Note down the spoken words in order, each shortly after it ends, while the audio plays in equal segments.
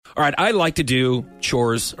All right, I like to do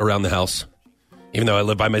chores around the house, even though I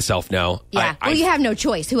live by myself now. Yeah, you have no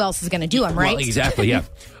choice. Who else is going to do them, right? Well, exactly, yeah.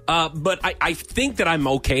 But I think that I'm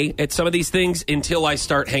okay at some of these things until I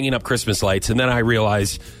start hanging up Christmas lights, and then I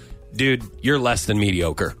realize, dude, you're less than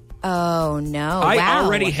mediocre. Oh, no. I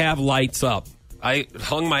already have lights up. I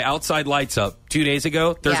hung my outside lights up 2 days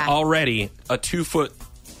ago. There's already a 2 foot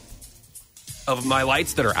of my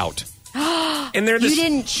lights that are out. And they're You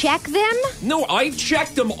didn't check them? No, I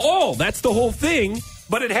checked them all. That's the whole thing.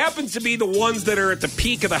 But it happens to be the ones that are at the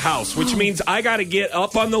peak of the house, which means I got to get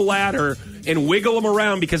up on the ladder and wiggle them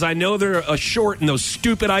around because I know they're a short in those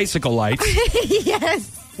stupid icicle lights.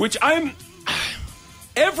 Yes. Which I'm...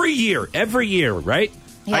 Every year, right?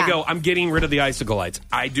 Yeah. I'm getting rid of the icicle lights.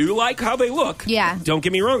 I do like how they look. Yeah. Don't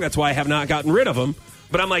get me wrong. That's why I have not gotten rid of them.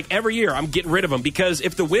 But I'm like, every year I'm getting rid of them because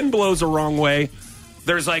if the wind blows the wrong way,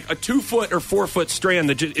 there's like a 2 foot or 4 foot strand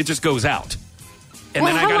that it just goes out. And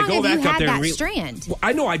then I got to go back up there and strand? Well,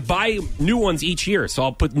 I know I buy new ones each year, so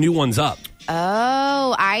I'll put new ones up.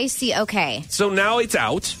 Oh, I see. Okay. So now it's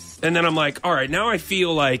out, and then I'm like, all right, now I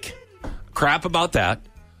feel like crap about that.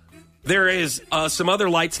 There is some other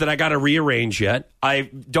lights that I got to rearrange yet. I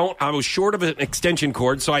was short of an extension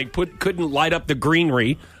cord, so I couldn't light up the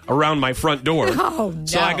greenery around my front door. Oh, no.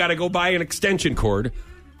 So I got to go buy an extension cord.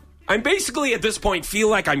 I'm basically at this point feel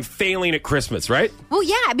like I'm failing at Christmas, right? Well,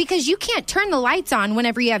 yeah, because you can't turn the lights on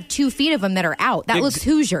whenever you have 2 feet of them that are out. That looks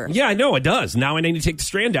Hoosier. Yeah, I know it does. Now I need to take the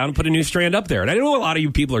strand down and put a new strand up there. And I know a lot of you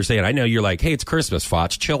people are saying, I know you're like, hey, it's Christmas,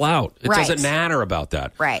 Fotsch. Chill out. It doesn't matter about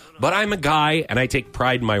that. Right. But I'm a guy and I take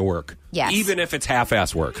pride in my work. Yes. Even if it's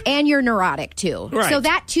half-ass work. And you're neurotic, too. Right. So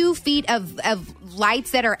that 2 feet of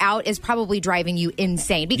lights that are out is probably driving you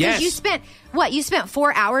insane. Because you spent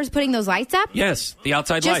 4 hours putting those lights up? Yes, the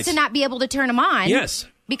outside lights. Just to not be able to turn them on. Yes.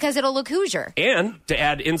 Because it'll look Hoosier. And to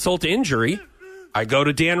add insult to injury, I go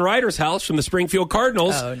to Dan Ryder's house from the Springfield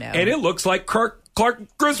Cardinals, and it looks like Clark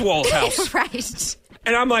Griswold's house. Right.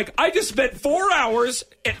 And I'm like, I just spent 4 hours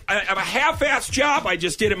at a half-ass job I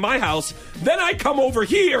just did at my house. Then I come over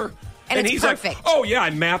here. And he's perfect. like, oh, yeah, I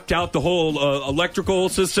mapped out the whole electrical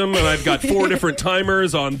system, and I've got 4 different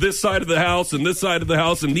timers on this side of the house and this side of the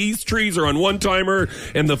house, and these trees are on one timer,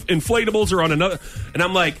 and the inflatables are on another. And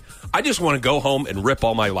I'm like, I just want to go home and rip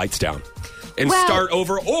all my lights down and start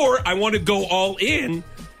over, or I want to go all in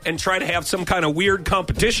and try to have some kind of weird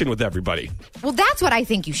competition with everybody. Well, that's what I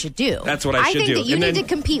think you should do. That's what I should do. I think that you need to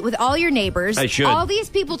compete with all your neighbors. I should. All these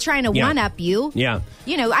people trying to one-up you. Yeah.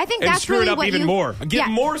 You know, I think that's really what And screw it up even more. Get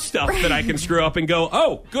more stuff that I can screw up and go,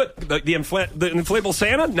 oh, good. The inflatable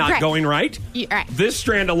Santa, not going right. Right. This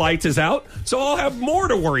strand of lights is out, so I'll have more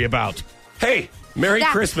to worry about. Hey, Merry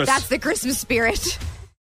Christmas. That's the Christmas spirit.